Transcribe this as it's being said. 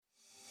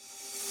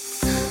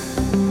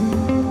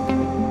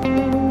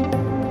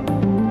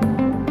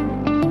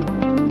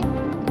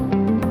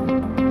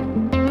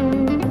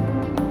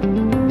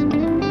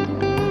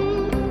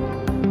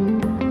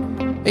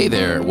Hey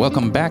there,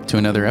 welcome back to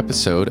another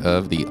episode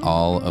of the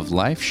All of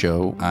Life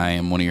Show. I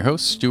am one of your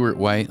hosts, Stuart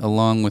White,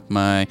 along with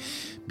my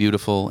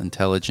beautiful,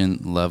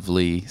 intelligent,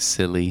 lovely,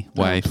 silly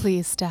wife. Oh,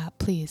 please stop.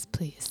 Please.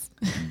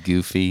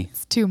 Goofy.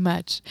 It's too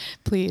much.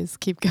 Please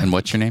keep going. And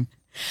what's your name?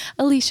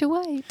 Alicia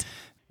White.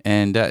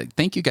 And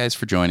thank you guys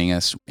for joining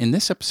us. In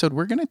this episode,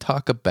 we're going to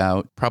talk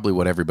about probably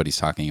what everybody's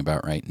talking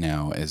about right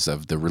now as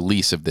of the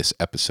release of this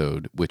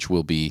episode, which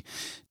will be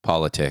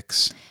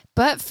politics.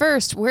 But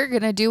first, we're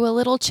going to do a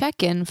little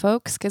check-in,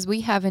 folks, because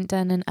we haven't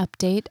done an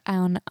update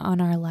on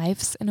our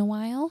lives in a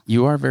while.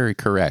 You are very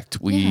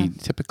correct. We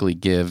typically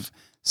give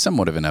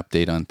somewhat of an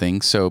update on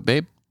things. So,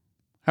 babe,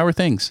 how are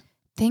things?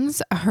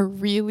 Things are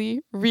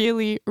really,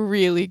 really,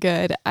 really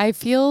good. I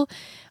feel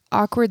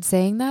awkward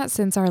saying that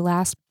since our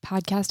last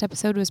podcast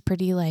episode was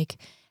pretty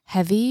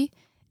heavy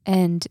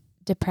and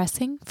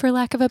depressing, for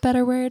lack of a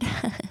better word.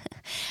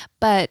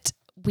 But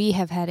we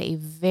have had a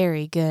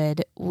very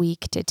good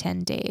week to 10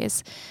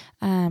 days.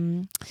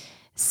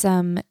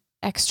 Some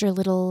extra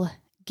little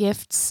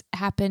gifts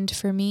happened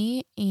for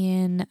me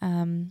in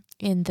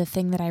the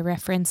thing that I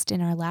referenced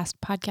in our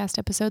last podcast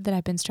episode that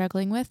I've been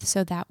struggling with.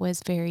 So that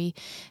was very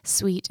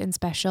sweet and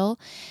special.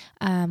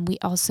 We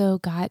also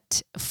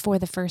got, for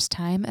the first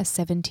time, a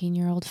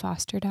 17-year-old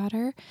foster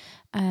daughter.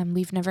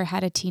 We've never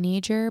had a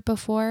teenager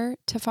before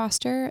to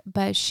foster,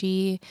 but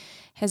she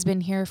has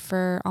been here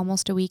for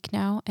almost a week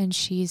now, and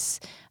she's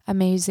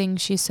amazing.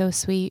 She's so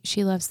sweet.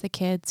 She loves the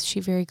kids. She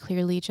very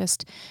clearly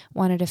just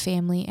wanted a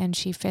family, and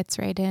she fits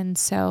right in.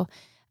 So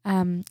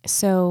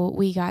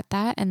we got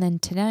that. And then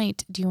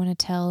tonight, do you want to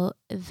tell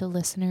the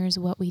listeners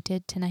what we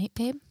did tonight,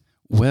 babe?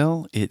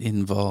 Well, it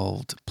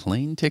involved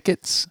plane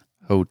tickets,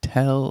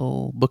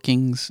 hotel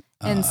bookings.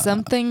 And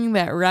something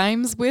that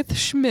rhymes with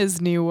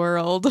Schmizney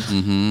World.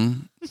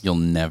 Mm-hmm. You'll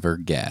never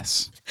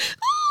guess.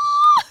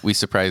 We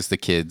surprised the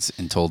kids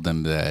and told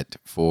them that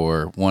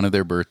for one of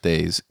their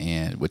birthdays,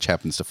 and which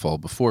happens to fall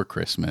before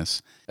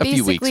Christmas, a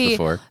few weeks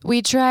before.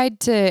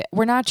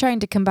 We're not trying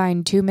to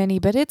combine too many,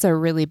 but it's a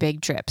really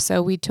big trip.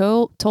 So we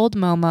told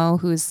Momo,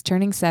 who's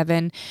turning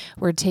 7,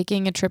 we're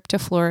taking a trip to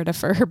Florida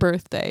for her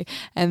birthday.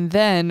 And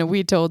then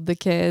we told the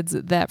kids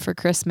that for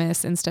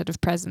Christmas, instead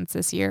of presents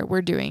this year,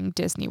 we're doing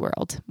Disney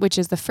World, which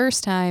is the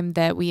first time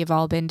that we have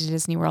all been to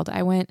Disney World.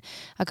 I went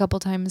a couple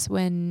times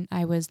when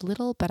I was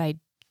little, but I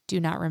do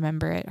not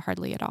remember it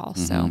hardly at all.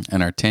 So,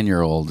 and our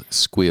 10-year-old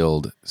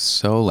squealed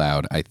so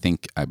loud, I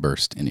think I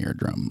burst an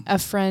eardrum. A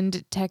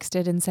friend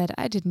texted and said,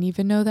 I didn't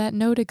even know that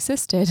note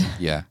existed.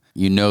 Yeah.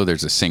 You know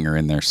there's a singer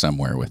in there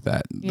somewhere with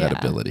that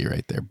ability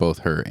right there. Both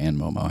her and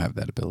Momo have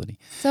that ability.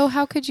 So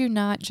how could you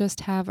not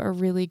just have a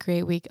really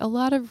great week? A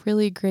lot of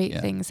really great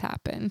things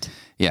happened.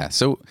 Yeah.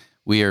 So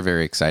we are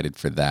very excited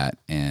for that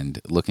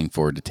and looking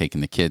forward to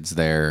taking the kids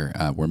there.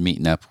 We're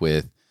meeting up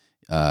with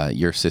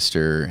your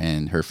sister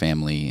and her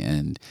family,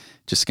 and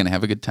just going to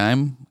have a good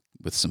time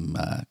with some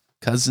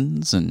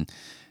cousins and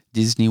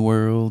Disney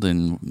World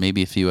and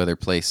maybe a few other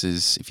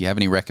places. If you have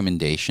any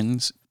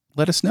recommendations,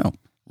 let us know.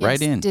 Yes,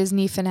 right in.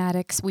 Disney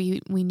fanatics,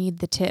 we need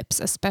the tips,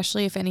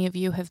 especially if any of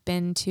you have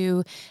been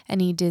to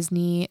any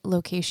Disney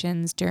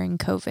locations during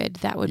COVID.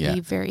 That would be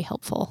very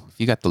helpful. If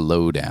you got the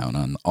lowdown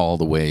on all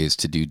the ways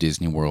to do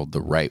Disney World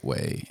the right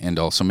way, and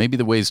also maybe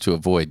the ways to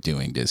avoid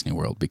doing Disney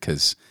World,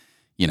 because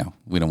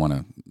we don't want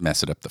to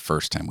mess it up the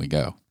first time we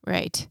go.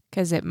 Right,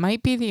 because it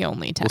might be the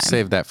only time. We'll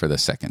save that for the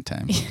second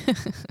time.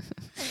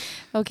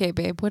 Okay,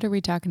 babe, what are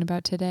we talking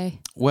about today?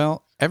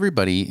 Well,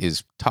 everybody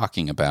is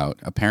talking about,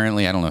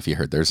 apparently, I don't know if you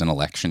heard, there's an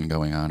election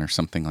going on or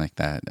something like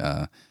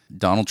that.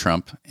 Donald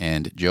Trump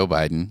and Joe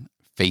Biden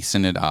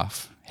facing it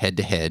off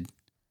head-to-head.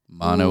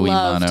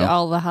 Loved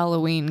all the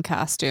Halloween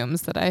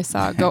costumes that I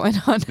saw going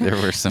on. There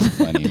were some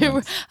funny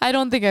ones. I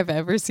don't think I've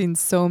ever seen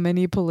so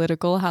many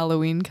political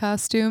Halloween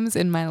costumes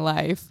in my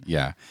life.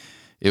 Yeah,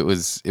 it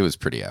was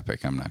pretty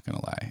epic, I'm not going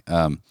to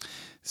lie.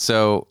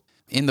 So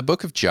in the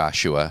book of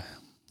Joshua,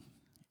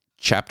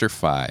 chapter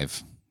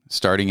 5,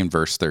 starting in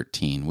verse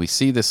 13, we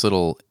see this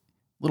little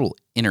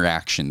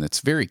interaction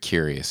that's very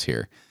curious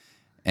here.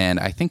 And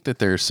I think that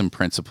there's some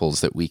principles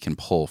that we can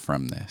pull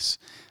from this.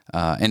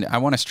 And I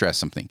want to stress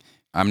something.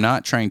 I'm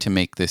not trying to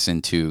make this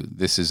into,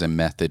 this is a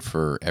method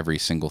for every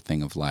single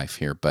thing of life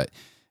here, but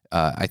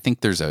I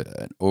think there's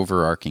an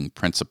overarching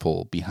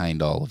principle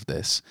behind all of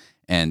this.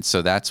 And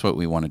so that's what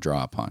we want to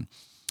draw upon.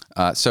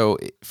 So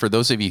for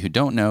those of you who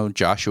don't know,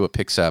 Joshua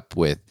picks up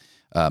with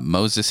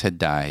Moses had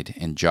died,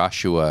 and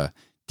Joshua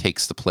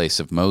takes the place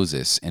of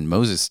Moses. And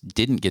Moses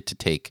didn't get to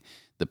take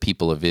the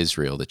people of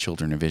Israel, the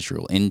children of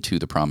Israel, into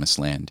the promised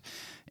land.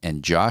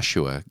 And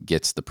Joshua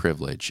gets the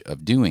privilege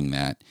of doing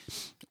that.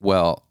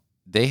 Well,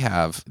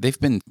 they've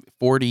been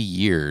 40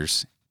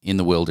 years in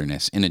the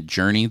wilderness in a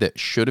journey that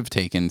should have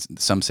taken,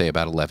 some say,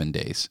 about 11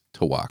 days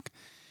to walk.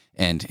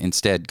 And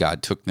instead,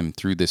 God took them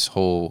through this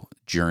whole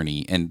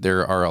journey. And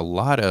there are a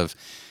lot of,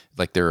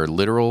 there are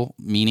literal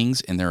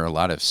meanings and there are a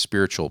lot of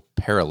spiritual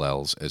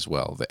parallels as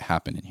well that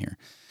happen in here.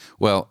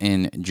 Well,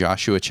 in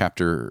Joshua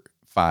chapter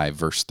 5,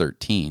 verse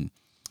 13,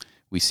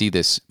 we see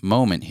this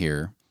moment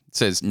here It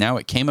says, "Now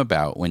it came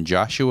about when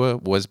Joshua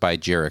was by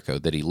Jericho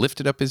that he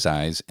lifted up his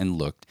eyes and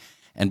looked,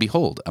 and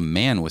behold, a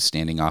man was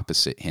standing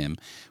opposite him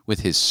with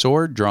his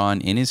sword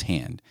drawn in his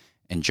hand.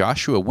 And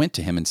Joshua went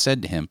to him and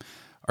said to him,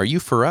 'Are you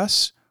for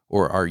us,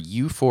 or are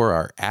you for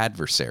our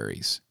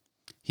adversaries?'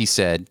 He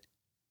said,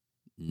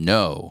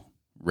 'No,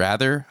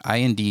 rather, I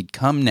indeed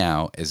come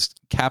now as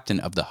captain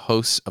of the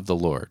hosts of the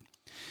Lord.'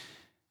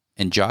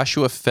 And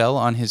Joshua fell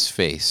on his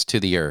face to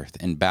the earth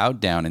and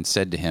bowed down and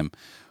said to him,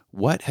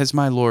 'What has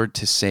my Lord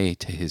to say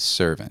to his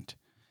servant?'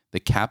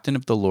 The captain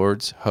of the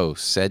Lord's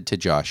host said to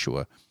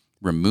Joshua,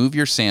 'Remove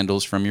your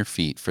sandals from your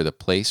feet, for the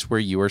place where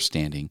you are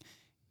standing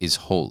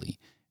is holy.'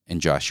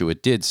 And Joshua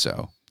did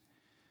so."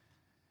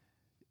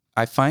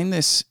 I find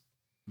this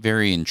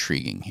very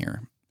intriguing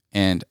here.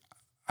 And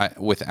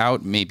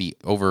without maybe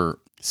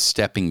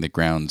overstepping the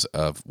grounds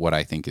of what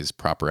I think is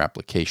proper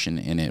application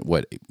in it,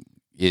 what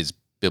is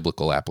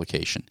biblical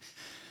application,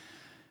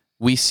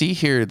 we see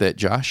here that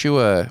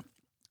Joshua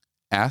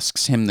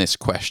asks him this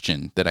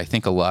question that I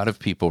think a lot of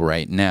people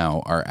right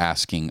now are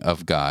asking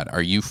of God.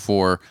 Are you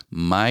for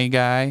my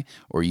guy,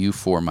 or are you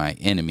for my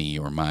enemy,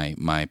 or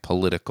my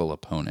political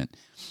opponent?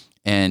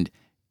 And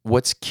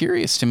what's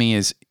curious to me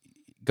is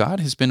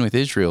God has been with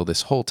Israel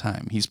this whole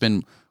time. He's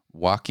been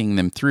walking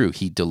them through.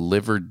 He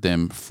delivered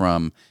them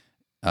from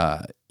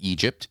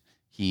Egypt.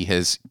 He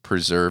has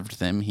preserved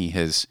them. He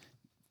has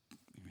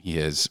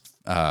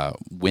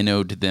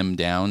winnowed them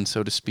down,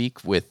 so to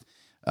speak, with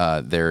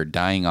they're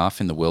dying off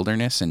in the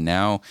wilderness, and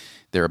now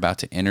they're about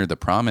to enter the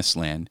promised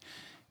land.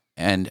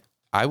 And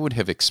I would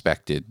have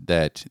expected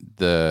that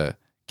the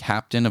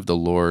captain of the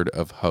Lord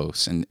of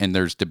hosts, and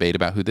there's debate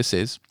about who this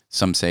is.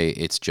 Some say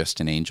it's just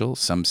an angel.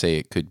 Some say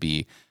it could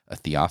be a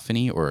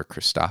theophany or a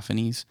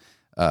Christophanies,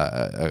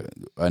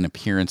 an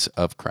appearance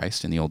of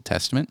Christ in the Old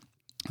Testament.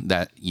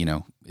 That,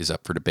 is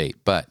up for debate.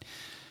 But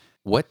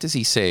what does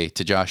he say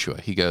to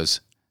Joshua? He goes,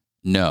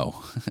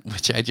 "No,"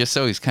 which I just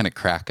always kind of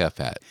crack up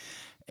at.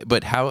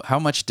 But how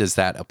much does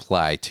that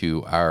apply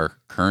to our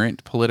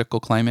current political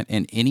climate,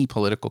 and any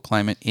political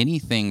climate,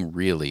 anything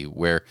really,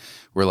 where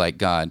we're like,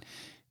 God,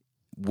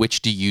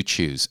 which do you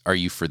choose? Are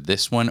you for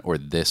this one or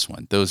this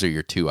one? Those are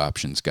your two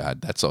options,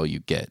 God. That's all you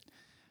get.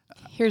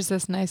 Here's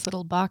this nice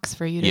little box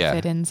for you to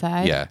fit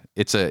inside. Yeah,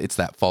 it's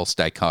that false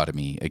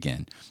dichotomy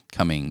again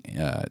coming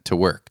to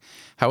work.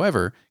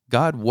 However,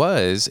 God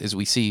was, as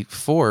we see,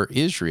 for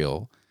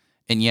Israel,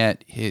 and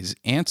yet his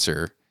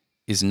answer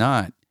is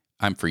not,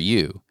 "I'm for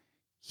you."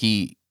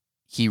 He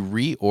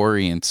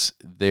reorients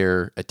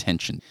their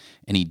attention,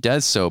 and he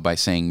does so by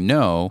saying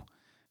no,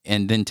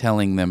 and then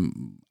telling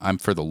them, "I'm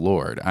for the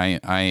Lord.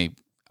 I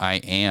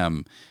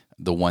am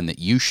the one that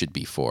you should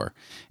be for."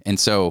 And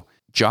so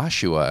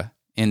Joshua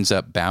ends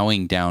up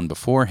bowing down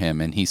before him,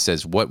 and he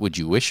says, "What would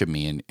you wish of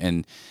me?"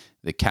 And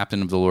the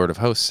captain of the Lord of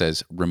hosts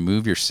says,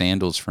 "Remove your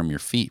sandals from your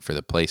feet, for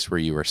the place where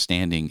you are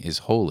standing is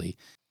holy."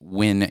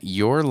 When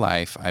your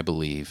life, I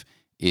believe,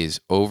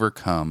 is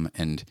overcome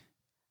and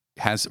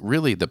has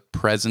really the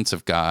presence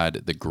of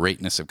God, the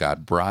greatness of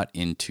God brought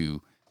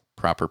into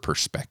proper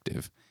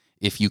perspective,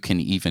 if you can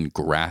even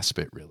grasp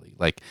it, really.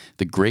 Like,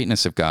 the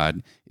greatness of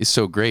God is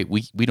so great,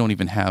 we don't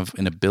even have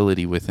an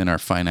ability within our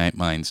finite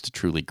minds to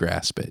truly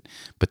grasp it.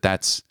 But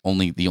that's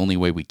the only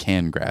way we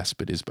can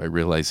grasp it is by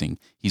realizing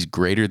he's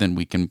greater than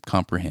we can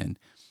comprehend.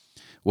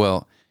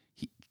 Well,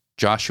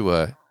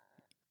 Joshua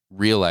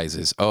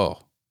realizes,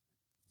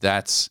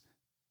 there's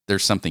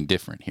something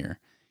different here.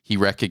 He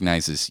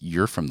recognizes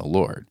you're from the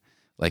Lord.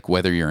 Like,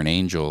 whether you're an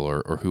angel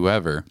or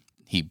whoever,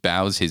 he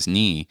bows his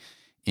knee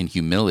in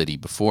humility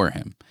before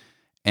him.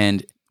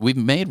 And we've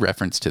made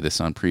reference to this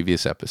on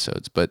previous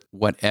episodes, but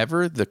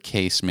whatever the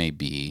case may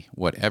be,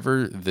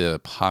 whatever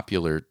the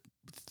popular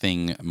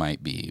thing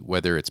might be,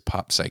 whether it's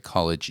pop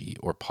psychology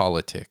or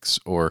politics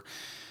or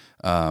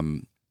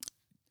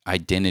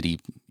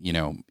identity,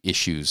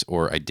 issues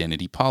or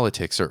identity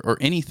politics or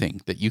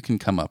anything that you can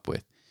come up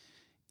with,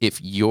 if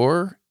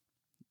your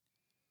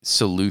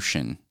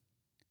solution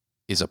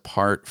is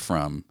apart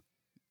from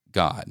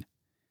God,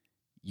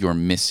 you're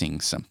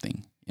missing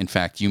something. In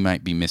fact, you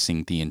might be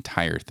missing the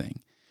entire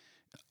thing.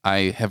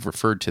 I have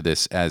referred to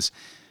this as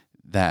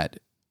that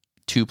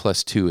 2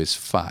 + 2 is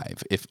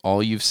 5. If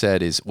all you've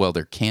said is, well,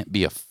 there can't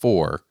be a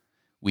 4,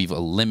 we've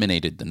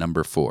eliminated the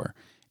number 4.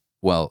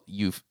 Well,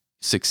 you've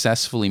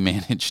successfully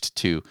managed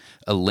to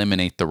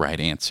eliminate the right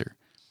answer.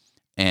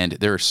 And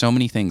there are so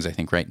many things, I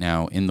think, right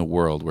now in the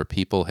world where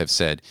people have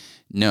said,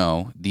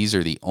 no, these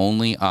are the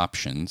only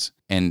options,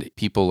 and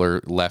people are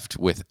left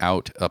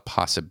without a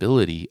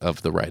possibility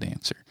of the right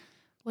answer.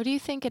 What do you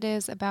think it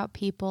is about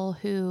people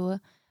who,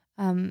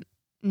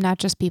 not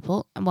just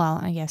people, well,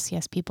 I guess,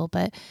 yes, people,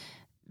 but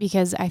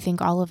because I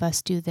think all of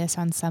us do this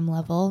on some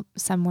level,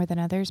 some more than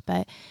others,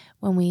 but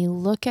when we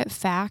look at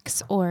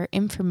facts or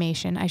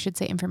information, I should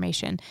say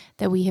information,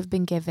 that we have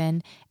been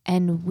given,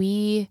 and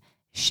we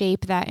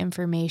shape that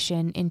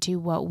information into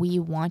what we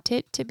want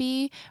it to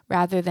be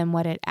rather than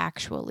what it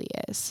actually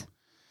is?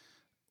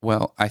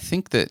 Well, I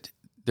think that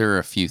there are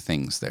a few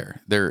things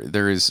there.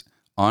 There is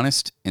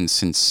honest and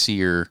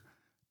sincere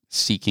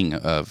seeking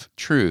of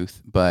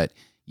truth, but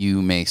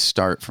you may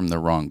start from the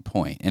wrong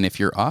point. And if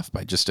you're off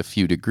by just a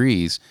few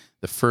degrees,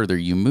 the further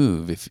you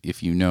move,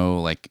 if you know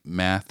like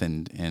math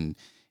and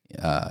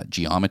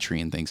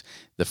geometry and things,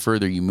 the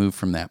further you move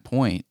from that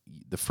point,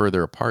 the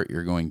further apart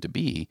you're going to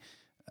be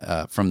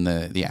from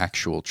the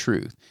actual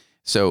truth.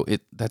 So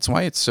that's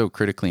why it's so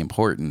critically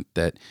important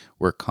that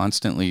we're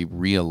constantly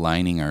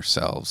realigning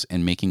ourselves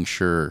and making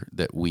sure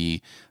that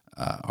we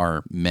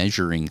are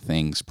measuring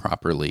things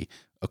properly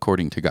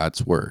according to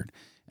God's word.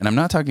 And I'm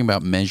not talking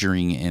about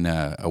measuring in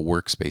a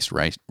works-based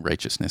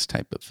righteousness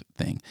type of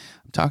thing.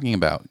 I'm talking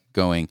about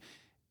going,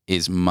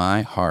 is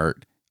my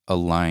heart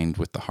aligned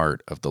with the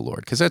heart of the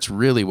Lord? Because that's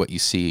really what you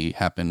see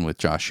happen with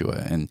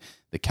Joshua and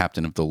the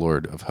captain of the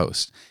Lord of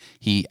hosts.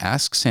 He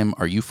asks him,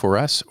 are you for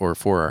us or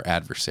for our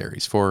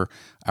adversaries, for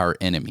our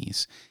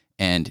enemies?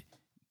 And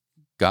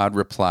God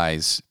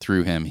replies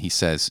through him. He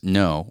says,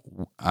 no,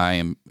 I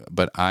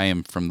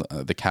am from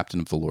the captain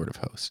of the Lord of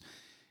hosts.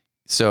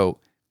 So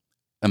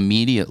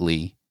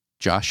immediately,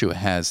 Joshua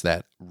has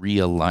that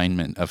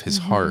realignment of his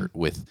heart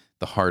with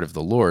the heart of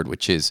the Lord,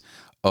 which is,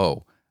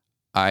 oh,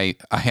 I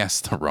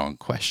asked the wrong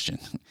question.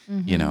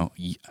 You know,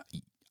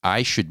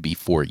 I should be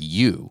for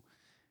you.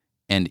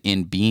 And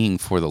in being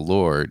for the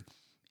Lord,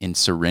 in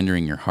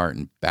surrendering your heart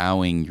and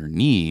bowing your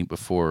knee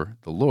before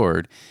the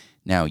Lord,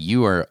 now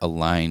you are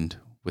aligned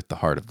with the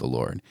heart of the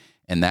Lord.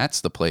 And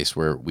that's the place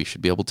where we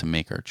should be able to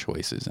make our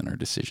choices and our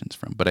decisions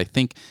from. But I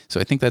think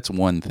that's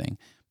one thing.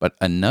 But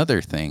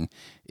another thing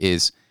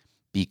is,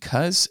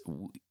 because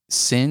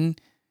sin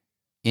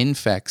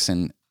infects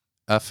and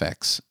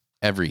affects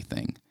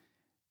everything,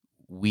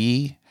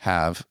 we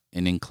have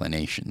an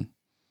inclination,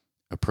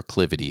 a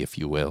proclivity, if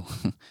you will,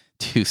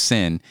 to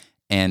sin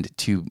and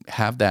to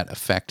have that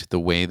affect the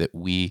way that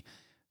we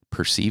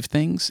perceive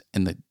things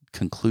and the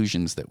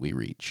conclusions that we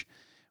reach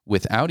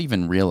without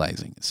even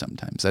realizing it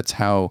sometimes. That's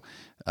how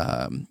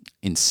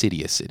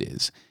insidious it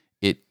is.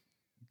 It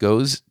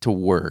goes to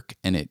work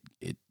and it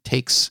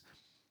takes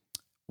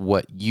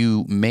what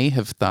you may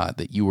have thought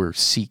that you were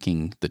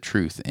seeking the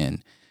truth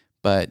in,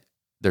 but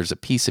there's a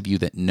piece of you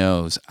that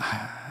knows,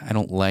 I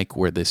don't like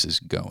where this is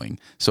going.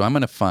 So I'm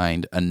going to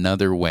find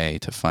another way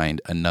to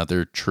find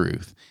another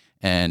truth.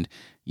 And,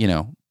 you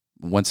know,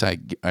 once I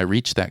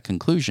reach that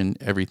conclusion,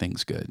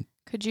 everything's good.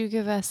 Could you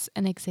give us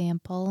an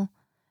example,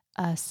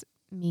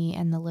 me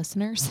and the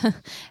listeners,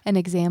 an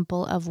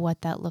example of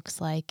what that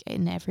looks like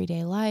in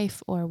everyday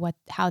life, or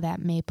how that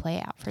may play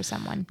out for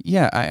someone?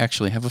 Yeah, I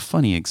actually have a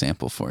funny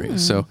example for you.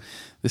 So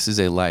this is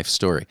a life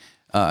story.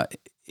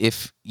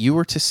 If you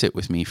were to sit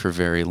with me for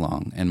very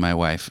long, and my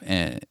wife,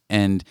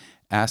 and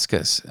ask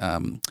us,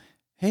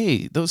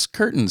 hey, those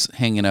curtains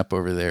hanging up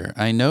over there,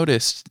 I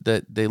noticed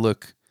that they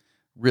look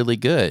really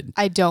good.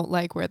 I don't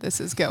like where this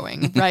is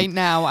going. Right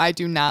now, I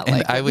do not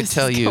like where I would this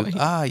tell is you,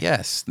 going.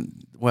 Yes,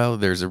 well,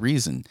 there's a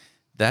reason.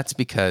 That's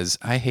because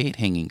I hate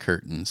hanging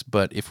curtains,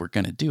 but if we're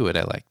going to do it,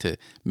 I like to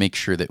make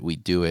sure that we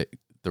do it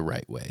the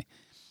right way.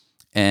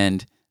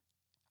 And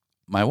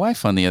my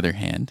wife, on the other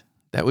hand,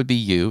 that would be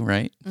you,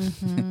 right?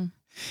 Mm-hmm.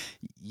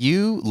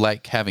 You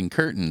like having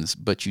curtains,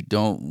 but you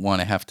don't want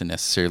to have to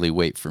necessarily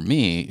wait for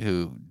me,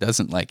 who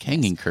doesn't like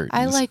hanging curtains.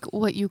 I like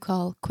what you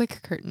call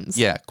quick curtains.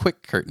 Yeah,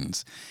 quick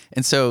curtains.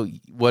 And so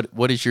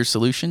what is your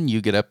solution?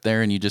 You get up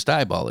there and you just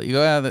eyeball it. You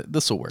go,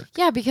 this will work.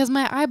 Yeah, because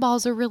my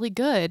eyeballs are really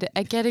good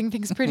at getting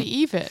things pretty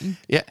even.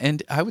 Yeah,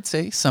 and I would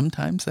say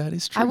sometimes that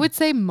is true. I would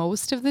say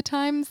most of the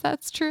times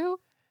that's true.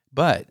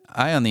 But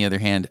I, on the other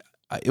hand,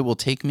 it will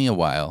take me a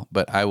while,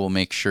 but I will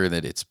make sure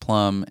that it's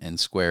plumb and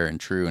square and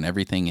true and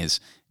everything is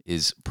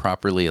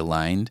properly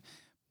aligned.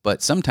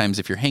 But sometimes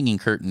if you're hanging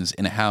curtains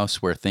in a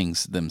house where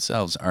things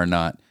themselves are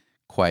not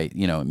quite,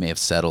 it may have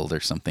settled or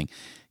something,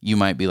 you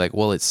might be like,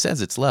 well, it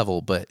says it's level,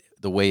 but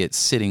the way it's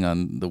sitting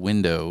on the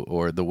window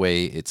or the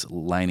way it's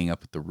lining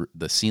up with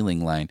the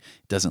ceiling line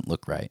doesn't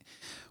look right.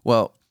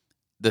 Well,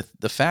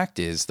 the fact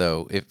is,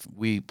 though, if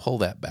we pull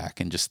that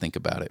back and just think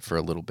about it for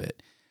a little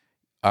bit,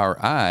 our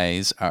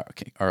eyes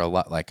are a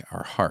lot like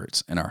our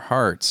hearts, and our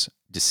hearts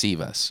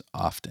deceive us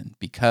often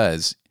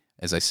because,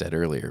 as I said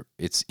earlier,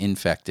 it's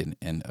infected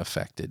and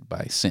affected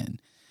by sin.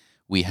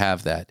 We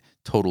have that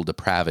total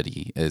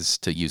depravity, as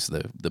to use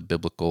the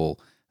biblical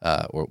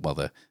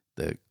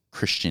the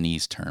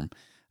Christianese term,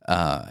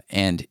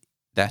 and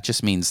that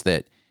just means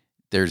that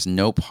there's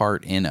no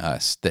part in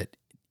us that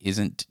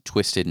isn't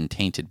twisted and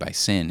tainted by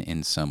sin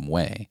in some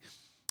way.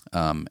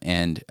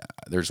 And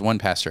there's one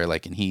pastor I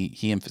like, and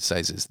he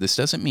emphasizes this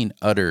doesn't mean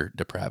utter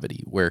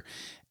depravity, where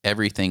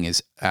everything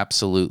is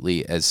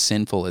absolutely as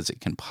sinful as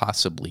it can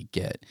possibly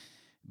get.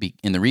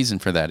 And the reason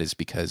for that is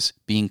because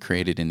being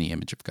created in the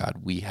image of God,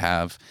 we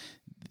have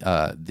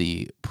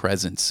the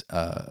presence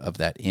of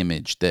that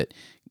image that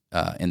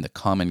and the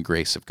common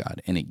grace of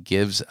God, and it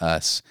gives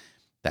us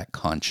that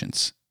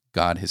conscience.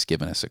 God has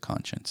given us a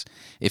conscience.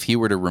 If he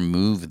were to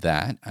remove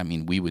that,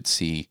 we would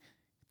see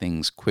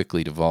things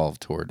quickly devolve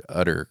toward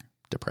utter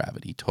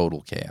depravity,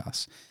 total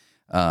chaos.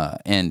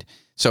 And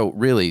so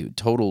really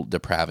total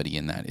depravity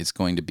in that is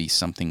going to be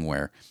something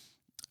where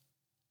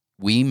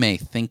we may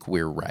think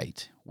we're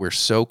right. We're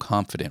so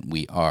confident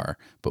we are,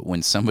 but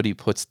when somebody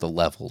puts the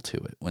level to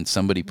it, when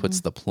somebody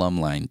puts the plumb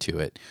line to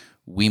it,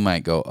 we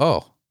might go,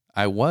 oh,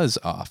 I was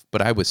off,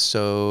 but I was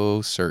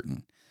so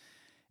certain.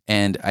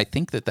 And I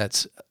think that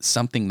that's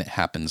something that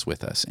happens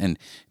with us. And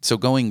so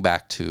going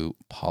back to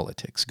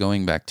politics,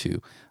 going back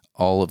to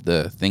all of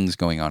the things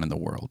going on in the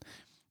world,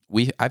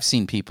 I've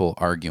seen people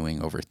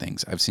arguing over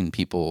things. I've seen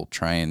people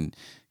try and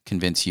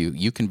convince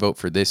you can vote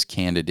for this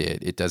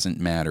candidate, it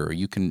doesn't matter, or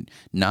you can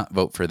not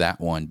vote for that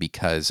one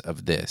because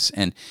of this.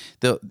 And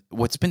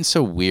what's been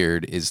so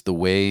weird is the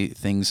way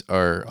things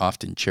are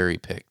often cherry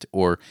picked,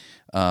 or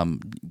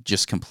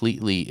just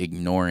completely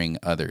ignoring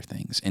other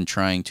things and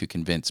trying to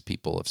convince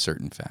people of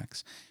certain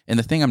facts. And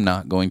the thing I'm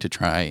not going to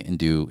try and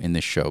do in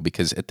this show,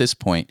 because at this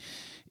point,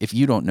 if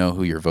you don't know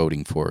who you're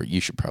voting for, you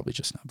should probably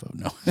just not vote.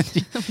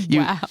 No.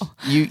 Wow.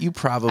 You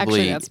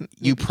probably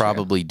Actually,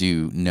 probably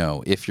do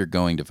know if you're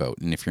going to vote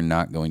and if you're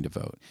not going to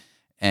vote.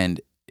 And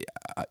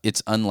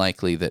it's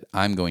unlikely that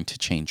I'm going to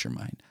change your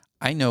mind.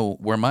 I know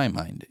where my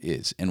mind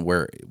is and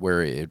where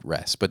it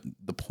rests. But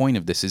the point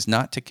of this is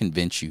not to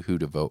convince you who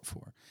to vote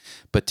for,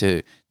 but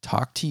to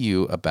talk to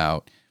you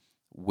about,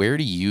 where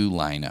do you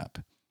line up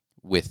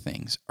with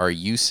things? Are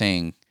you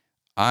saying,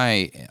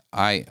 I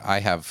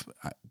have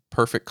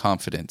perfect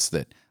confidence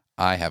that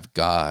I have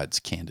God's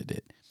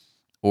candidate?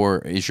 Or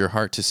is your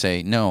heart to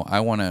say, no, I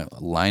want to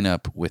line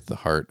up with the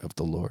heart of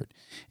the Lord?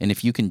 And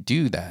if you can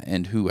do that,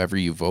 and whoever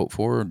you vote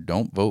for or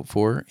don't vote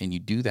for, and you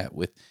do that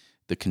with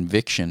the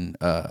conviction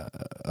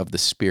of the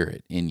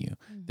Spirit in you,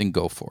 then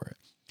go for it.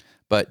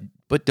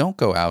 But don't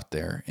go out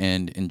there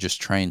and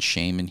just try and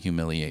shame and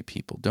humiliate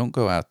people. Don't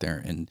go out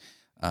there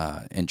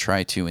and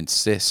try to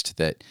insist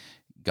that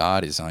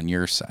God is on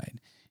your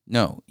side.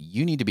 No,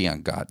 you need to be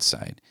on God's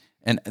side.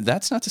 And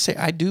that's not to say,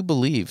 I do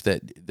believe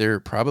that there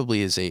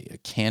probably is a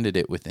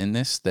candidate within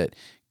this that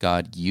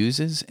God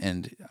uses,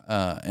 and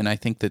I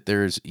think that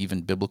there's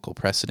even biblical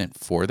precedent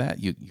for that.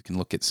 You can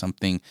look at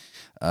something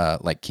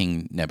like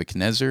King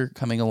Nebuchadnezzar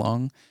coming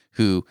along,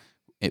 who,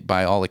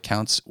 by all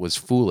accounts, was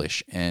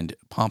foolish and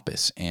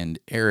pompous and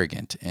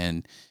arrogant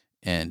and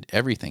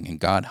everything, and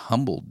God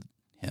humbled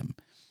him.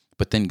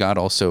 But then God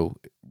also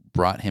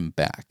brought him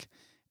back,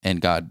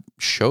 and God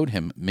showed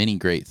him many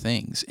great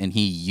things, and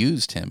he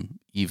used him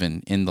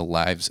even in the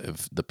lives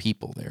of the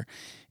people there,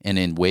 and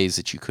in ways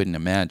that you couldn't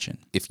imagine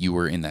if you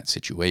were in that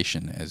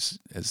situation as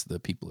the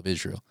people of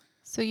Israel.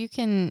 So you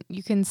can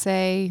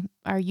say,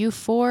 are you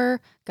for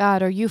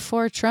God? Are you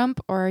for Trump?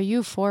 Or are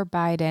you for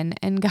Biden?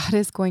 And God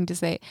is going to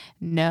say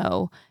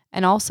no.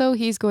 And also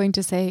he's going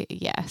to say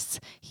yes.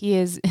 He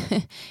is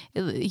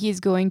he's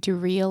going to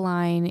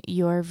realign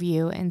your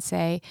view and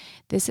say,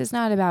 this is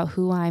not about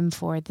who I'm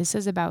for. This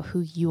is about who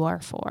you are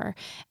for.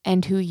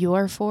 And who you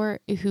are for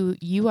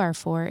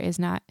is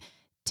not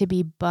to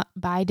be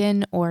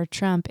Biden or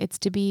Trump. It's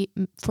to be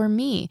for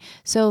me.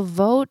 So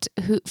vote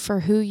for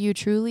who you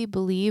truly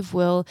believe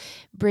will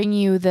bring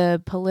you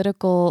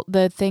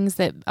the things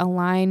that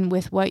align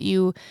with what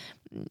you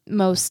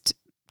most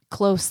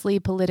closely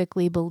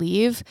politically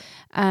believe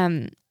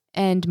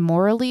and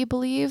morally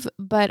believe.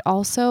 But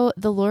also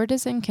the Lord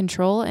is in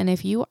control. And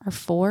if you are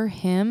for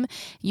him,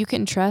 you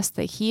can trust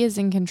that he is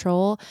in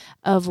control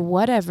of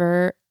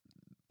whatever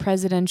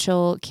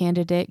presidential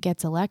candidate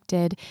gets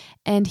elected,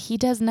 and he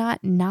does not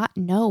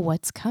know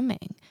what's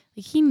coming.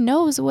 Like, he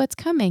knows what's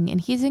coming,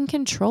 and he's in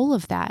control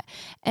of that.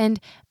 And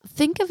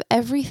think of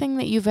everything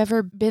that you've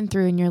ever been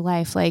through in your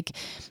life, like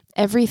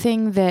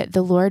everything that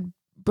the Lord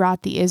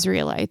brought the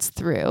Israelites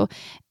through.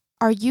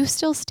 Are you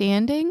still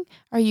standing?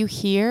 Are you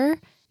here?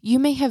 You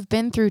may have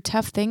been through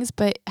tough things,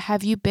 but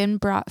have you been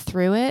brought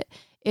through it?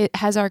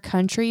 Has our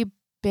country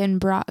been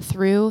brought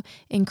through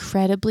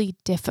incredibly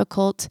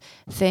difficult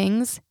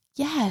things?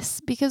 Yes,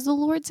 because the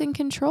Lord's in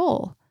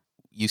control.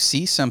 You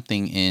see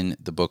something in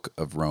the book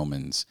of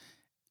Romans.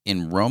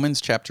 In Romans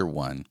chapter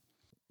 1,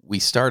 we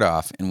start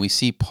off and we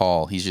see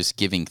Paul. He's just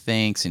giving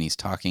thanks, and he's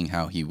talking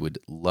how he would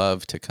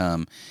love to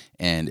come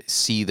and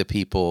see the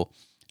people.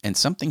 And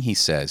something he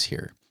says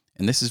here,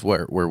 and this is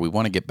where we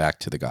want to get back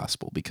to the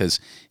gospel, because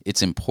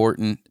it's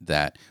important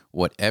that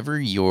whatever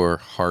your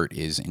heart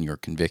is and your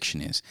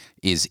conviction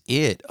is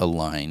it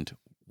aligned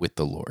with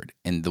the Lord?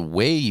 And the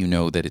way you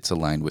know that it's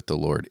aligned with the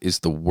Lord is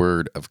the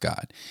word of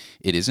God.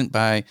 It isn't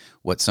by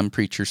what some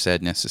preacher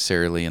said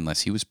necessarily,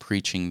 unless he was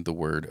preaching the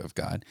word of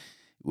God.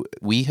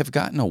 We have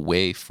gotten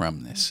away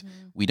from this.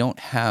 Mm-hmm. We don't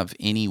have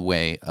any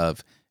way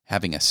of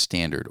having a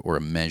standard or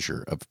a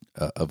measure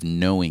of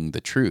knowing the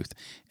truth.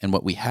 And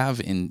what we have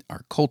in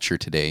our culture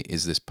today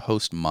is this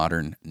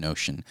postmodern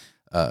notion,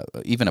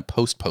 even a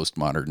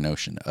postmodern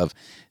notion of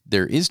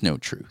there is no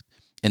truth.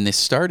 And this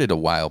started a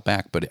while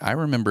back, but I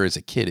remember as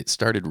a kid, it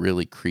started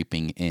really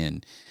creeping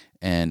in.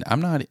 And I'm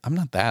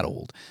not that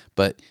old,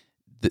 but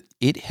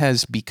it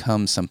has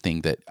become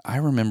something that I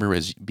remember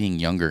as being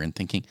younger and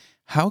thinking,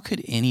 how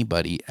could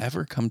anybody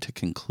ever come to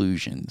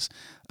conclusions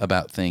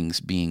about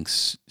things being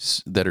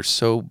that are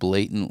so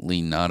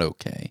blatantly not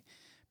okay,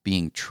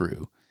 being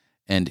true,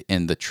 and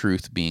the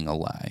truth being a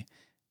lie?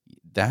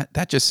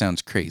 That just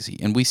sounds crazy.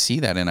 And we see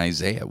that in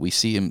Isaiah. We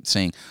see him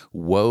saying,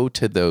 woe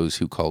to those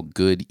who call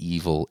good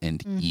evil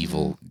and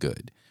evil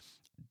good.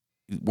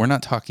 We're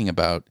not talking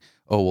about,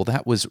 oh, well,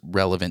 that was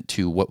relevant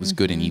to what was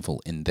good and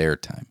evil in their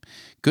time.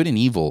 Good and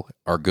evil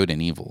are good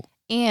and evil.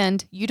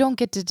 And you don't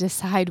get to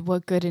decide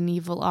what good and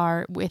evil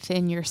are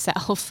within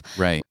yourself.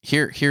 Right.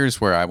 Here's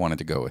where I wanted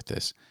to go with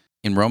this.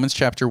 In Romans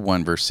chapter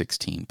 1, verse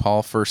 16,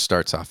 Paul first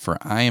starts off, "For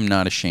I am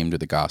not ashamed of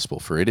the gospel,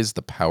 for it is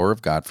the power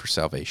of God for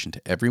salvation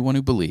to everyone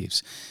who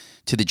believes,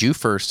 to the Jew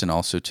first and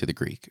also to the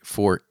Greek.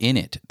 For in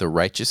it the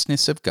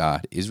righteousness of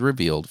God is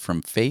revealed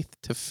from faith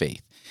to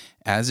faith,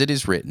 as it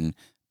is written,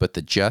 but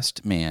the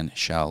just man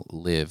shall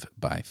live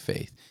by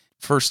faith."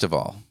 First of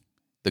all,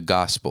 the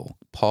gospel,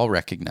 Paul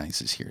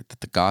recognizes here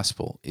that the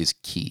gospel is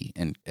key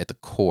and at the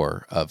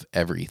core of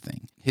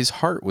everything. His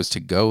heart was to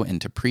go and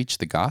to preach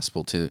the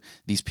gospel to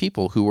these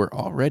people who were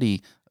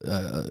already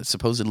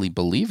supposedly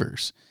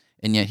believers.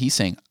 And yet he's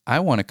saying, I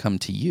want to come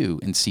to you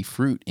and see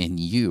fruit in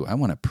you. I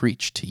want to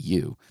preach to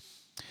you.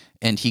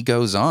 And he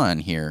goes on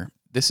here.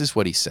 This is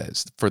what he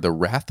says. "For the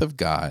wrath of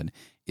God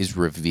is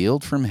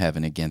revealed from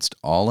heaven against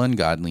all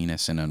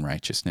ungodliness and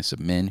unrighteousness of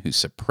men who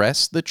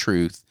suppress the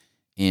truth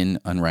in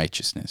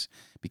unrighteousness,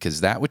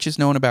 because that which is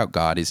known about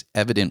God is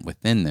evident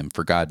within them,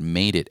 for God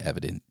made it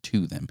evident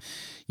to them."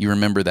 You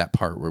remember that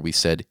part where we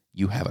said,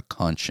 you have a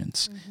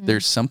conscience.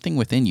 There's something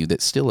within you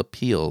that still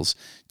appeals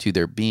to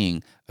there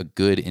being a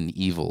good and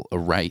evil, a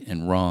right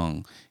and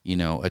wrong,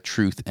 a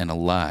truth and a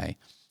lie.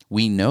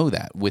 We know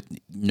that.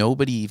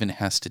 Nobody even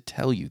has to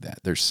tell you that.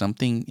 There's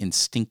something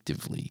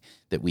instinctively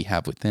that we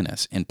have within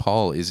us. And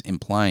Paul is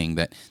implying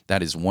that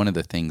that is one of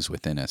the things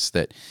within us,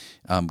 that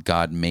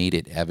God made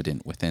it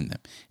evident within them.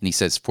 And he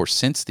says, "For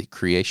since the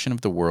creation of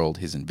the world,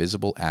 his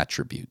invisible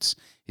attributes,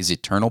 his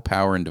eternal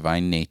power and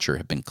divine nature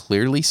have been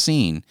clearly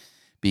seen,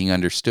 being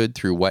understood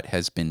through what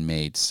has been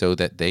made, so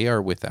that they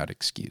are without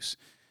excuse.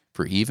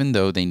 For even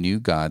though they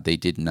knew God, they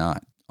did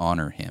not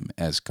honor him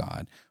as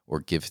God or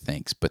give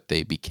thanks, but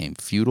they became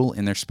futile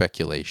in their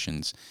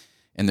speculations,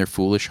 and their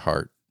foolish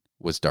heart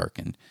was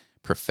darkened.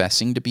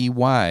 Professing to be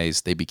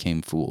wise, they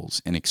became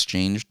fools, and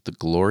exchanged the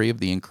glory of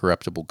the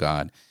incorruptible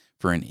God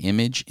for an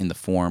image in the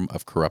form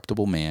of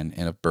corruptible man,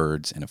 and of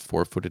birds, and of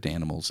four-footed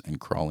animals, and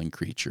crawling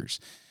creatures."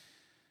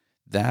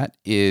 That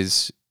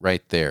is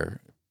right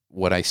there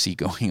what I see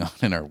going on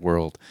in our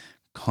world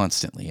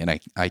constantly. And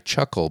I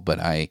chuckle, but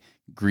I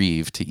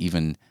grieve to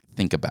even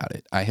think about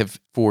it. I have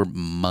for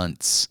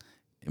months,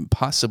 and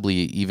possibly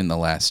even the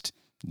last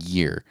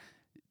year,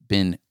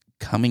 been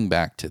coming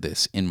back to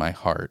this in my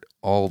heart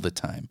all the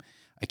time.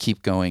 I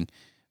keep going,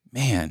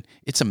 man,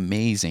 it's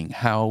amazing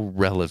how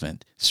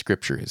relevant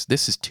Scripture is.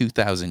 This is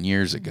 2,000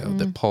 years ago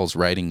that Paul's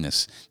writing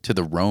this to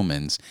the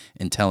Romans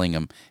and telling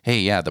them, hey,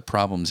 yeah, the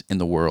problems in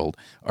the world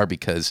are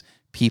because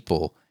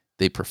people,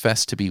 they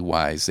profess to be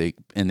wise, they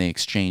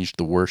exchanged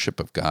the worship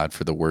of God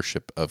for the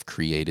worship of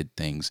created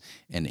things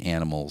and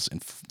animals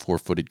and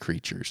four-footed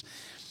creatures.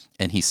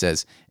 And he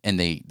says, and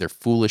their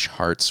foolish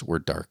hearts were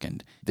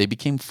darkened. They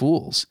became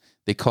fools.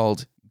 They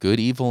called good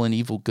evil and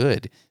evil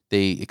good.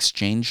 They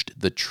exchanged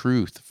the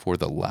truth for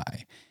the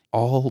lie.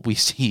 All we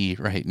see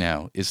right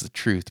now is the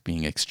truth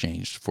being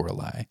exchanged for a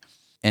lie.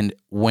 And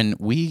when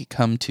we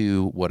come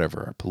to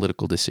whatever our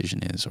political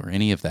decision is or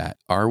any of that,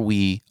 are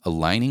we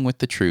aligning with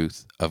the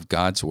truth of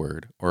God's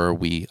word, or are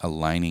we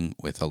aligning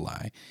with a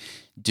lie?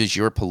 Does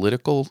your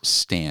political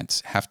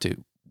stance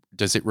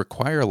does it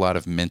require a lot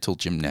of mental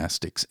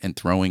gymnastics and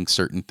throwing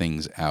certain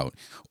things out?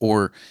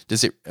 Or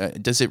does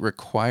it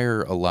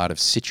require a lot of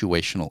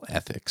situational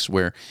ethics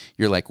where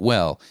you're like,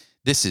 well,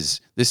 this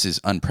is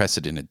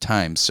unprecedented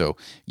times, so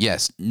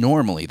yes,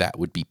 normally that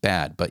would be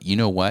bad, but you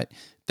know what?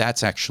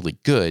 That's actually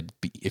good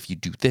if you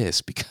do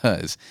this,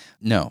 because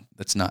no,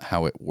 that's not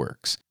how it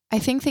works. I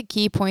think the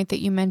key point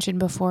that you mentioned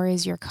before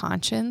is your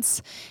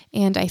conscience.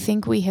 And I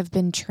think we have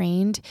been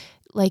trained,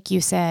 like you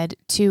said,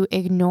 to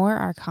ignore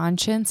our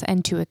conscience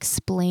and to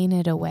explain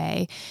it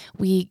away.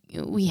 We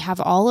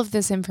have all of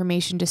this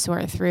information to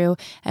sort through,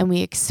 and we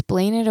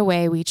explain it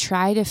away. We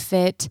try to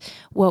fit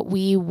what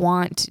we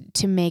want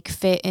to make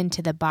fit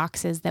into the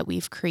boxes that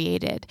we've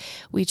created.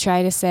 We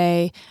try to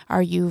say,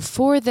 are you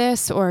for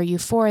this or are you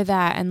for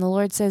that? And the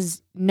Lord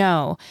says,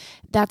 no.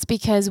 That's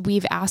because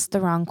we've asked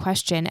the wrong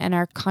question, and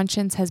our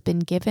conscience has been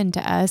given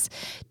to us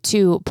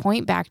to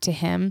point back to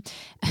him.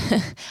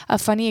 A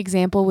funny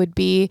example would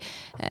be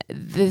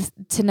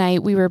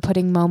tonight we were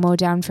putting Momo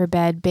down for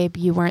bed. Babe,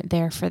 you weren't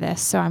there for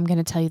this, so I'm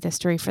going to tell you this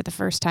story for the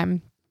first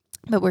time.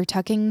 But we're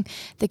tucking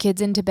the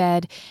kids into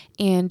bed,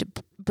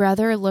 and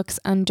brother looks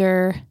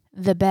under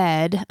the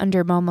bed,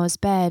 under Momo's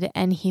bed,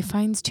 and he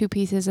finds 2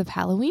 pieces of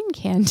Halloween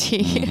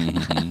candy.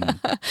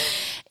 Mm-hmm.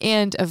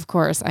 And of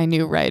course, I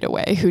knew right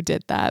away who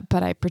did that,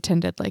 but I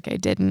pretended like I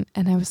didn't.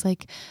 And I was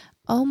like,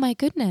 oh my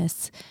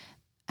goodness,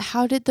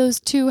 how did those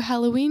 2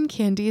 Halloween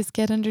candies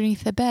get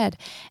underneath the bed?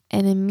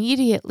 And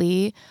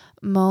immediately,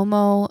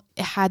 Momo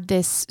had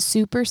this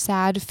super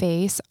sad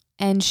face,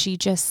 and she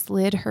just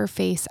slid her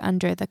face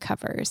under the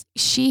covers.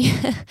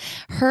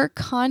 Her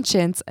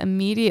conscience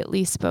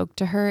immediately spoke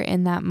to her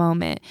in that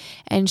moment,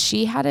 and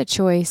she had a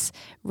choice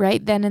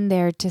right then and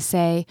there to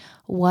say,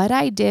 what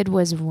I did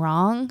was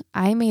wrong.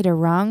 I made a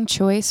wrong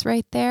choice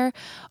right there.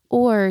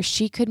 Or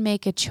she could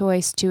make a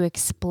choice to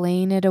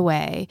explain it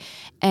away.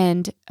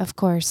 And of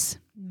course,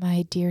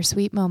 my dear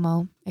sweet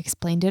Momo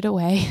explained it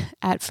away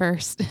at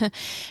first.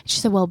 She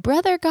said, well,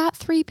 brother got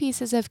 3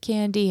 pieces of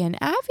candy and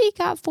Avi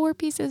got 4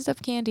 pieces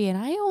of candy and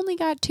I only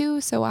got 2.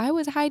 So I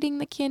was hiding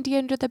the candy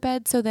under the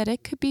bed so that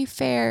it could be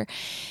fair.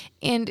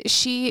 And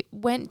she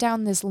went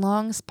down this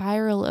long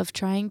spiral of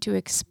trying to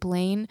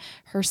explain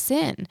her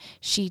sin.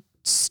 She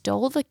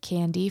stole the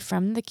candy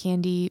from the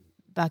candy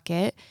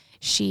bucket.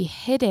 She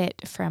hid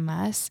it from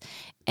us.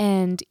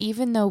 And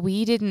even though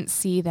we didn't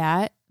see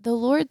that, the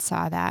Lord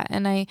saw that.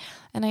 And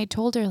I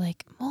told her,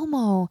 like,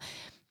 Momo,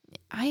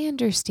 I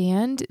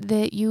understand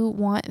that you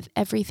want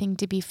everything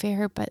to be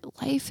fair, but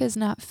life is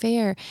not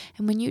fair.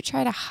 And when you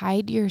try to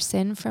hide your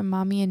sin from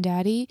mommy and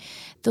daddy,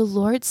 the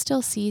Lord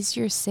still sees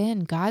your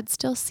sin. God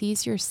still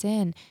sees your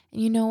sin.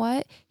 And you know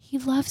what? He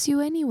loves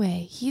you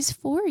anyway. He's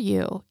for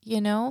you,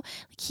 Like,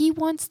 he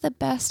wants the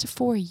best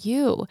for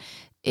you.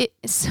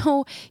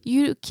 So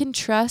you can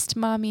trust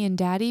mommy and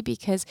daddy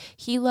because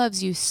he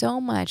loves you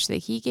so much that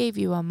he gave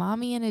you a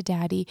mommy and a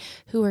daddy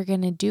who are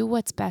going to do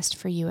what's best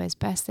for you as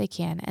best they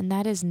can. And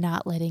that is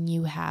not letting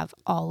you have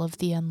all of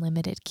the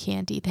unlimited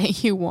candy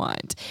that you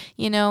want,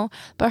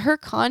 But her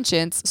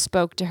conscience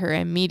spoke to her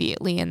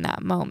immediately in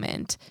that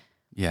moment.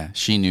 Yeah,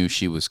 she knew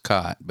she was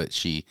caught, but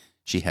she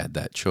had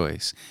that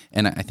choice.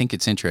 And I think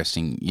it's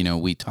interesting,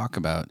 we talk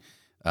about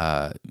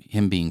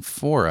him being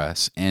for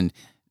us, and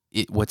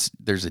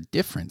there's a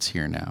difference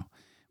here now.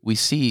 We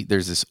see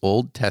there's this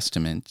Old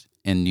Testament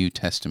and New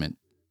Testament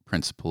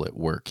principle at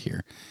work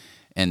here.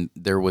 And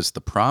there was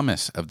the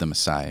promise of the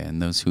Messiah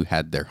and those who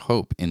had their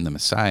hope in the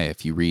Messiah.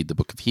 If you read the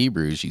book of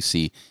Hebrews, you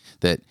see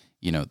that,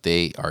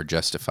 they are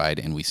justified.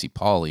 And we see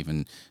Paul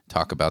even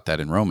talk about that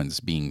in Romans,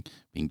 being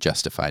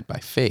justified by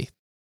faith.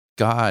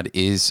 God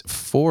is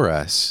for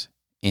us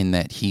in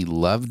that he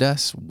loved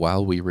us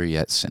while we were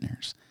yet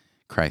sinners.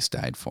 Christ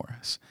died for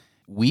us.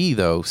 We,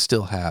 though,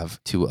 still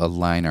have to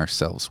align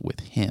ourselves with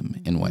him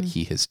in what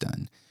he has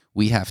done.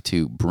 We have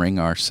to bring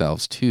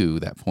ourselves to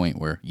that point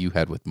where you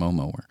had with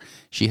Momo, where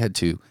she had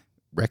to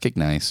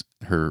recognize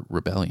her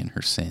rebellion,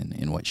 her sin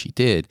in what she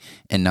did,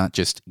 and not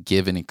just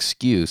give an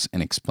excuse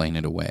and explain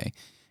it away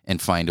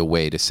and find a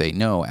way to say,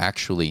 no,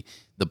 actually,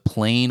 the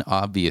plain,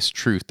 obvious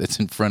truth that's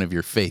in front of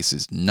your face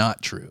is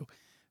not true.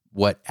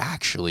 What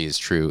actually is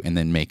true, and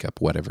then make up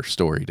whatever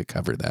story to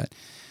cover that.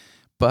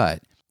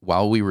 But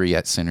while we were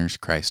yet sinners,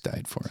 Christ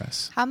died for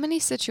us. How many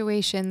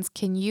situations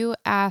can you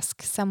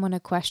ask someone a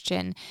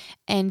question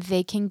and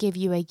they can give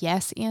you a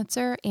yes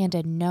answer and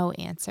a no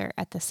answer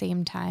at the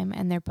same time,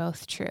 and they're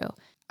both true?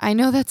 I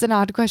know that's an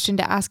odd question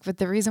to ask, but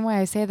the reason why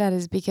I say that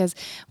is because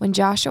when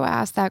Joshua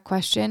asked that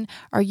question,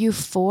 are you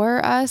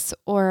for us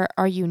or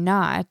are you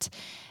not?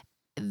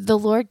 The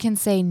Lord can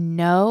say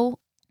no,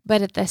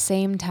 but at the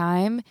same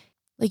time,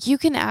 like, you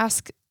can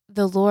ask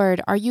the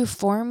Lord, are you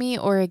for me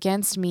or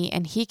against me?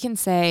 And he can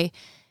say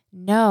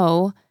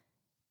no,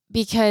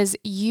 because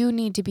you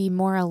need to be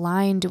more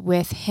aligned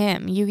with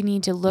him. You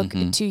need to look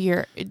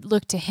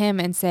to him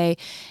and say,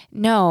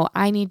 no,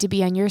 I need to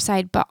be on your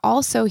side. But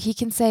also he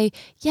can say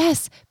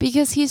yes,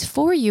 because he's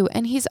for you.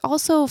 And he's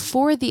also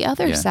for the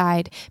other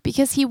side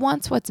because he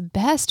wants what's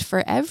best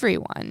for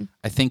everyone.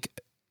 I think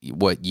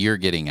what you're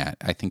getting at,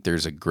 I think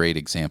there's a great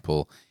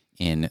example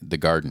in the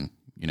garden.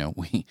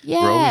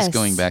 We're always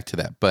going back to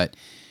that. But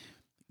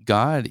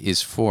God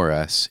is for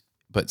us,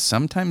 but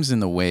sometimes in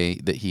the way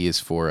that he is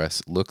for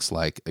us looks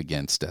like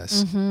against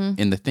us.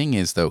 And the thing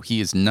is, though,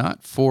 he is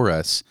not for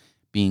us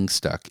being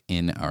stuck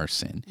in our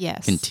sin,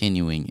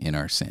 continuing in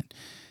our sin.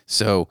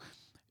 So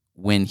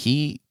when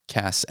he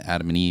casts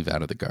Adam and Eve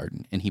out of the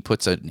garden and he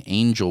puts an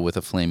angel with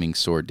a flaming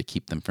sword to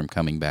keep them from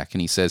coming back,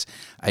 and he says,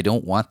 I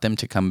don't want them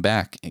to come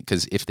back,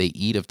 because if they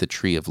eat of the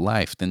tree of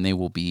life, then they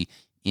will be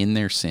in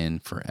their sin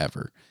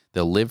forever.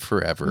 They'll live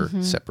forever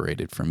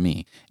separated from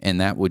me. And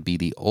that would be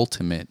the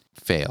ultimate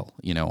fail,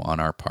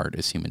 on our part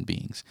as human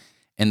beings.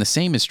 And the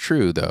same is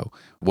true, though.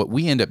 What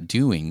we end up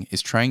doing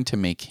is trying to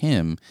make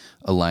him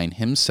align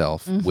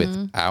himself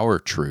with our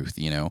truth,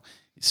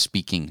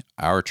 speaking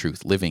our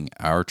truth, living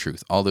our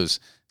truth, all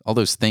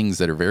those things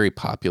that are very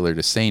popular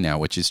to say now,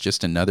 which is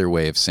just another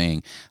way of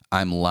saying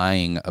I'm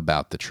lying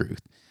about the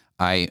truth.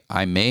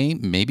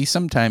 Maybe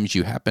sometimes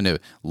you happen to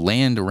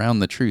land around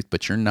the truth,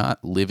 but you're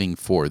not living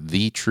for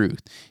the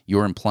truth.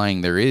 You're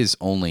implying there is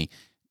only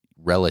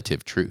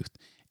relative truth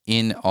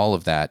in all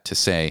of that, to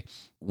say,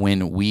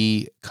 when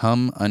we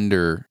come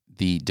under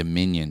the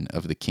dominion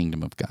of the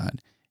kingdom of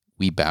God,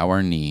 we bow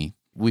our knee,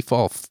 we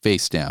fall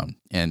face down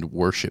and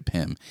worship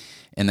him.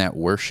 And that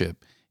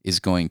worship is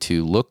going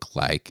to look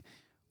like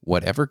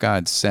whatever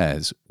God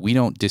says. We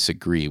don't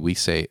disagree. We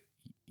say,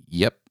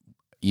 yep,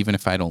 even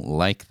if I don't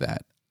like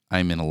that,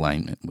 I'm in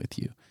alignment with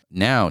you.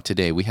 Now,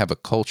 today, we have a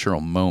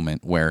cultural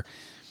moment where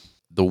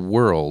the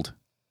world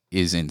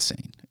is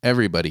insane.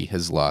 Everybody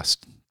has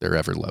lost their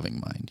ever-loving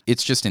mind.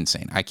 It's just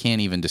insane. I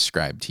can't even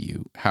describe to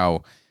you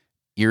how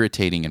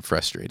irritating and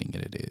frustrating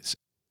it is.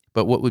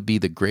 But what would be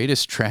the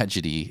greatest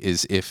tragedy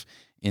is if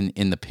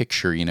in the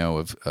picture,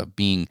 of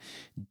being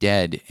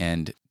dead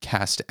and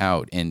cast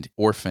out and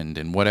orphaned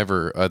and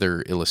whatever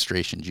other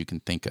illustrations you can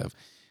think of,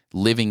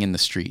 living in the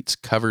streets,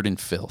 covered in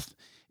filth.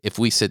 If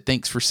we said,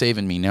 thanks for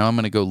saving me, now I'm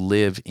going to go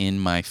live in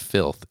my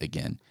filth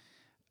again.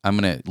 I'm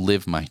going to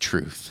live my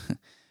truth.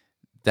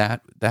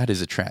 That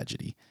is a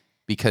tragedy,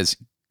 because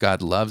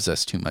God loves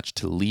us too much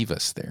to leave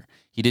us there.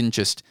 He didn't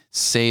just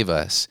save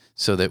us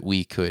so that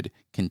we could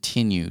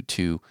continue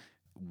to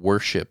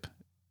worship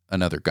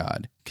another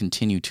God,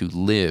 continue to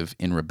live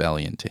in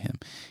rebellion to him.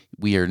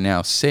 We are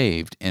now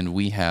saved, and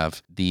we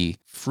have the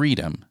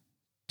freedom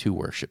to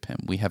worship him.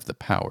 We have the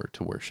power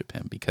to worship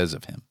him because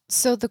of him.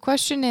 So the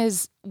question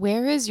is,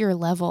 where is your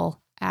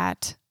level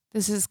at?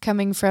 This is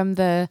coming from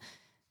the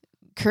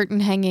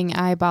curtain hanging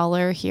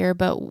eyeballer here,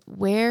 but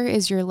where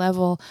is your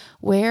level?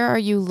 Where are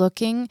you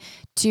looking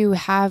to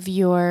have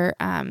your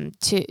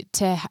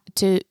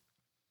to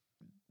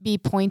be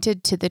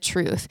pointed to the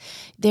truth?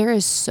 There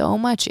is so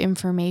much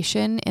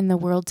information in the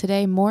world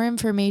today, more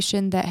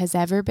information that has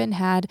ever been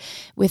had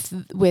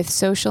with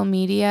social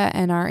media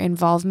and our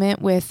involvement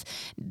with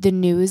the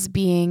news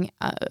being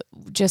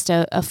just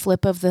a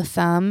flip of the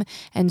thumb,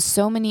 and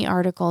so many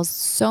articles,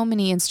 so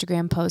many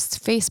Instagram posts,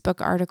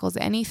 Facebook articles,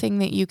 anything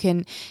that you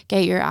can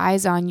get your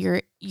eyes on.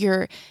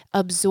 You're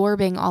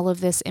absorbing all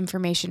of this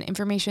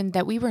information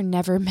that we were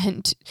never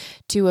meant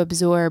to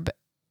absorb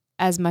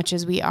as much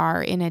as we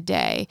are in a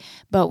day,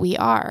 but we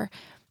are.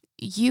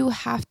 You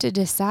have to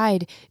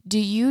decide, do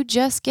you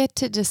just get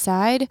to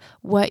decide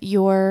what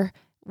your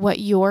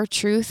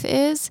truth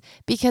is?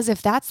 Because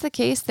if that's the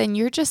case, then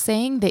you're just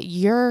saying that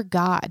you're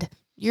God.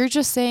 You're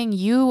just saying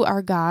you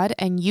are God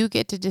and you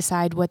get to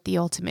decide what the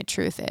ultimate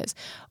truth is.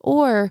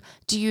 Or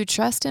do you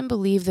trust and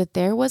believe that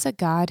there was a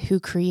God who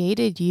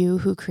created you,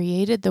 who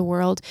created the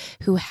world,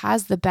 who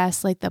has the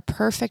best, like the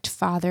perfect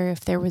father, if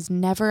there was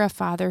never a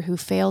father who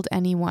failed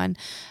anyone,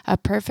 a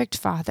perfect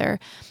father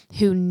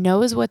who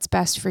knows what's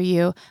best for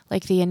you,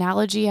 like the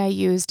analogy I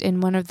used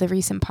in one of the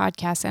recent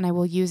podcasts, and I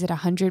will use it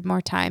 100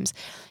 more times.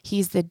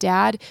 He's the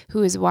dad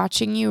who is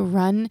watching you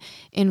run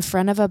in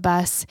front of a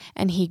bus,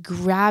 and he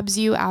grabs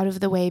you out of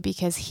the way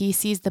because he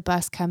sees the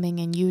bus coming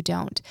and you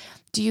don't.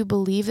 Do you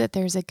believe that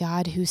there's a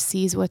God who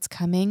sees what's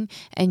coming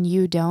and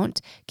you don't?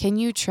 Can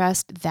you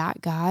trust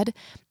that God?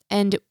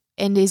 And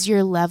is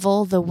your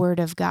level the word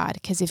of God?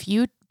 Because if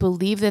you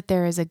believe that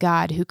there is a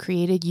God who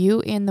created you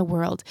in the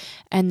world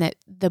and that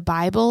the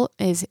Bible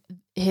is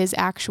his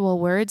actual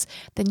words,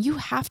 then you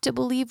have to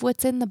believe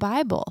what's in the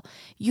Bible.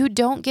 You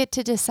don't get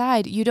to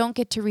decide. You don't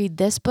get to read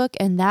this book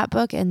and that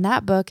book and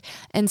that book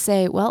and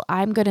say, well,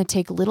 I'm going to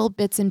take little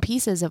bits and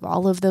pieces of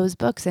all of those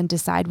books and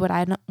decide what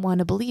I want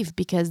to believe,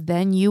 because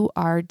then you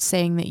are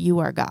saying that you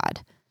are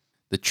God.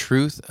 The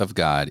truth of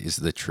God is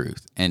the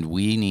truth, and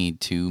we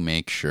need to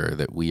make sure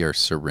that we are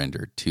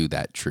surrendered to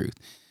that truth.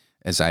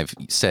 As I've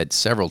said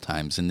several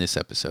times in this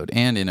episode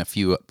and in a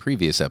few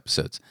previous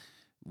episodes,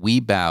 we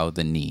bow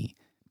the knee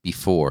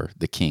before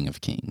the King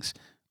of Kings.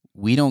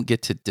 We don't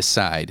get to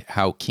decide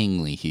how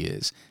kingly he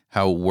is,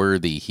 how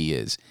worthy he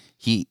is.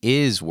 He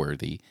is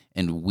worthy,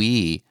 and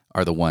we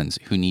are the ones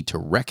who need to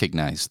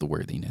recognize the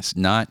worthiness,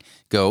 not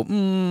go,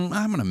 I'm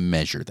going to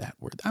measure that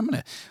worth. I'm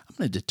going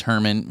to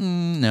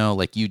determine, no,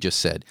 like you just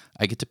said,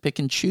 I get to pick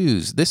and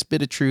choose. This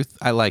bit of truth,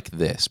 I like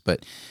this,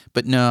 but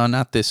no,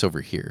 not this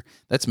over here.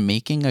 That's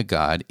making a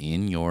God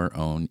in your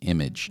own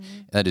image.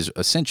 Mm-hmm. That is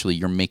essentially,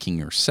 you're making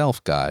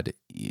yourself God,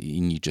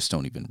 and you just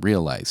don't even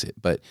realize it.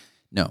 But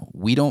no,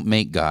 we don't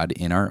make God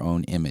in our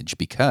own image,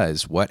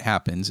 because what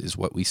happens is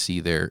what we see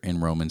there in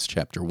Romans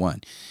chapter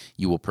 1.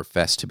 You will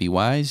profess to be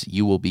wise,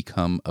 you will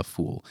become a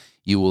fool.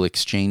 You will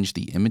exchange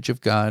the image of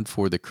God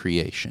for the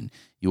creation.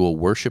 You will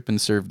worship and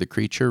serve the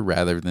creature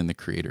rather than the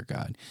creator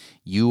God.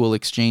 You will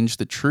exchange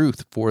the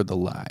truth for the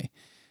lie.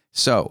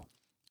 So,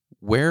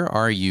 where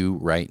are you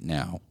right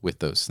now with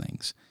those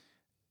things?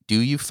 Do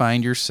you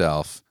find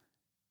yourself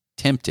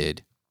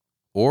tempted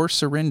or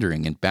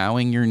surrendering and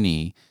bowing your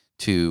knee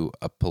to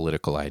a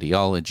political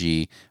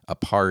ideology, a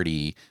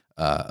party,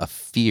 a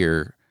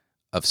fear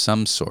of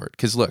some sort?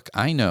 Because look,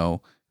 I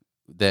know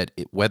that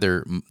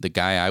whether the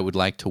guy I would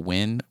like to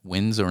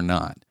wins or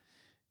not,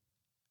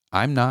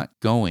 I'm not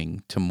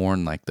going to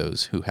mourn like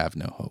those who have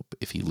no hope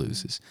if he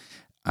loses.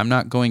 I'm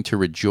not going to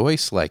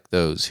rejoice like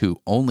those who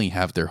only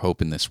have their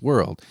hope in this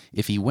world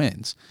if he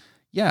wins.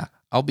 Yeah,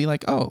 I'll be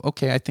like, oh,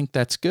 okay, I think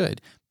that's good.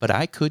 But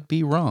I could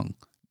be wrong.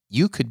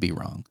 You could be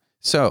wrong.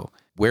 So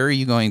where are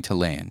you going to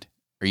land?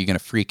 Are you going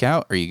to freak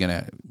out? Are you going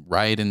to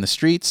riot in the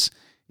streets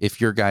if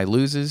your guy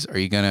loses? Are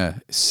you going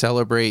to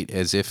celebrate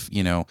as if,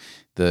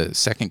 the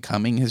second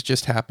coming has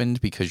just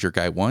happened because your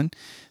guy won?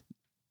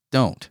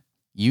 Don't.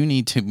 You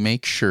need to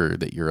make sure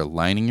that you're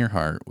aligning your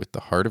heart with the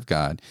heart of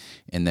God,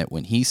 and that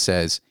when he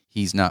says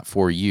he's not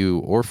for you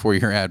or for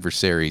your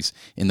adversaries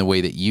in the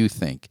way that you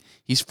think,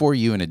 he's for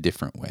you in a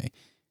different way.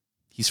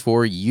 He's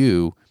for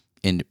you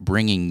and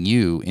bringing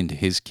you into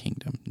his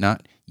kingdom,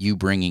 not you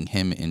bringing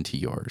him into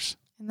yours.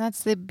 And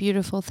that's the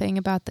beautiful thing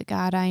about the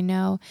God I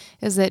know,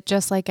 is that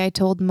just like I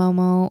told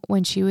Momo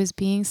when she was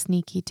being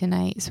sneaky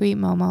tonight, sweet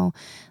Momo,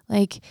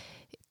 like,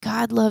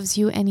 God loves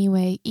you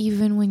anyway,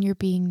 even when you're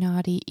being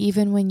naughty,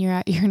 even when you're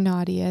at your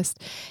naughtiest.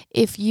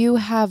 If you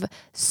have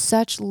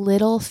such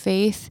little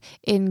faith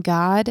in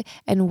God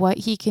and what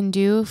he can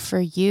do for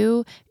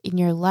you in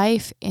your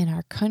life, in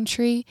our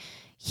country,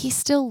 he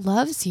still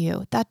loves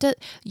you.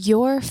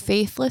 Your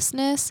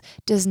faithlessness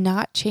does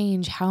not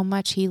change how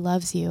much he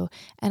loves you.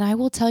 And I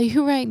will tell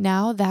you right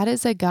now, that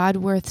is a God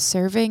worth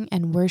serving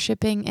and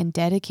worshiping and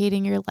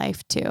dedicating your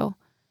life to.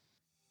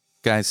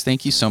 Guys,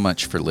 thank you so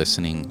much for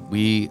listening.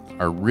 We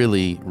are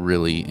really,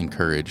 really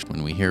encouraged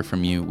when we hear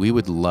from you. We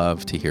would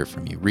love to hear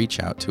from you.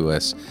 Reach out to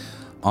us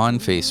on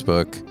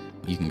Facebook.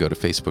 You can go to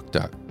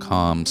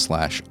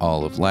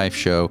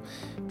facebook.com/alloflifeshow.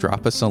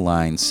 Drop us a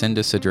line, send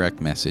us a direct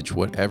message,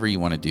 whatever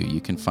you want to do.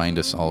 You can find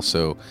us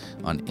also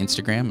on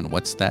Instagram. And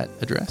what's that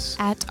address?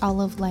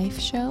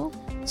 @alloflifeshow.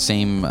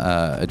 Same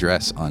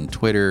address on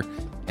Twitter.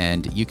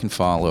 And you can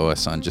follow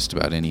us on just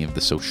about any of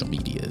the social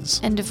medias.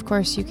 And of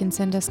course, you can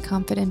send us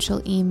confidential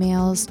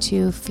emails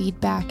to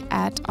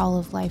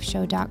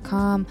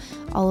feedback@alloflifeshow.com.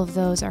 All of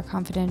those are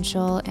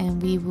confidential,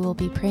 and we will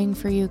be praying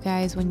for you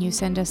guys when you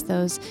send us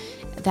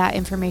that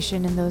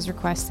information and those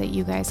requests that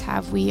you guys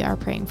have. We are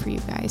praying for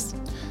you guys.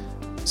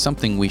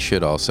 Something we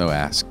should also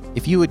ask,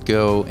 if you would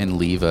go and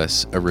leave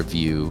us a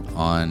review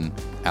on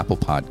Apple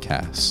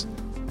Podcasts,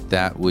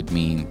 that would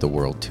mean the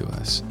world to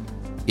us.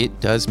 It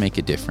does make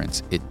a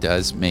difference. It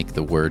does make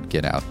the word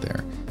get out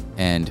there.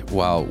 And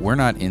while we're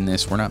not in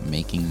this, we're not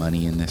making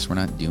money in this, we're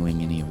not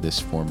doing any of this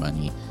for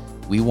money,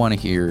 we want to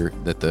hear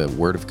that the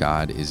word of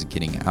God is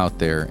getting out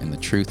there and the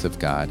truth of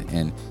God.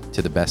 And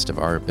to the best of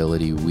our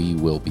ability, we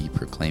will be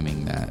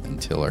proclaiming that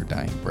until our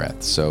dying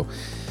breath. So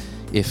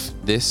if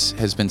this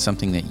has been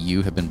something that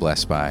you have been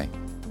blessed by,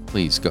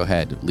 please go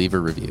ahead, leave a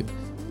review.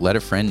 Let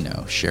a friend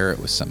know. Share it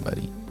with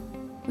somebody.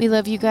 We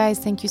love you guys.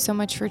 Thank you so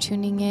much for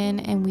tuning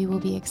in, and we will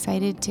be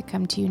excited to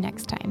come to you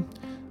next time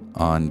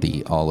on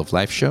the All of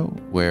Life Show,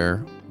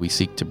 where we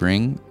seek to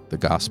bring the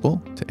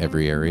gospel to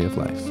every area of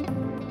life.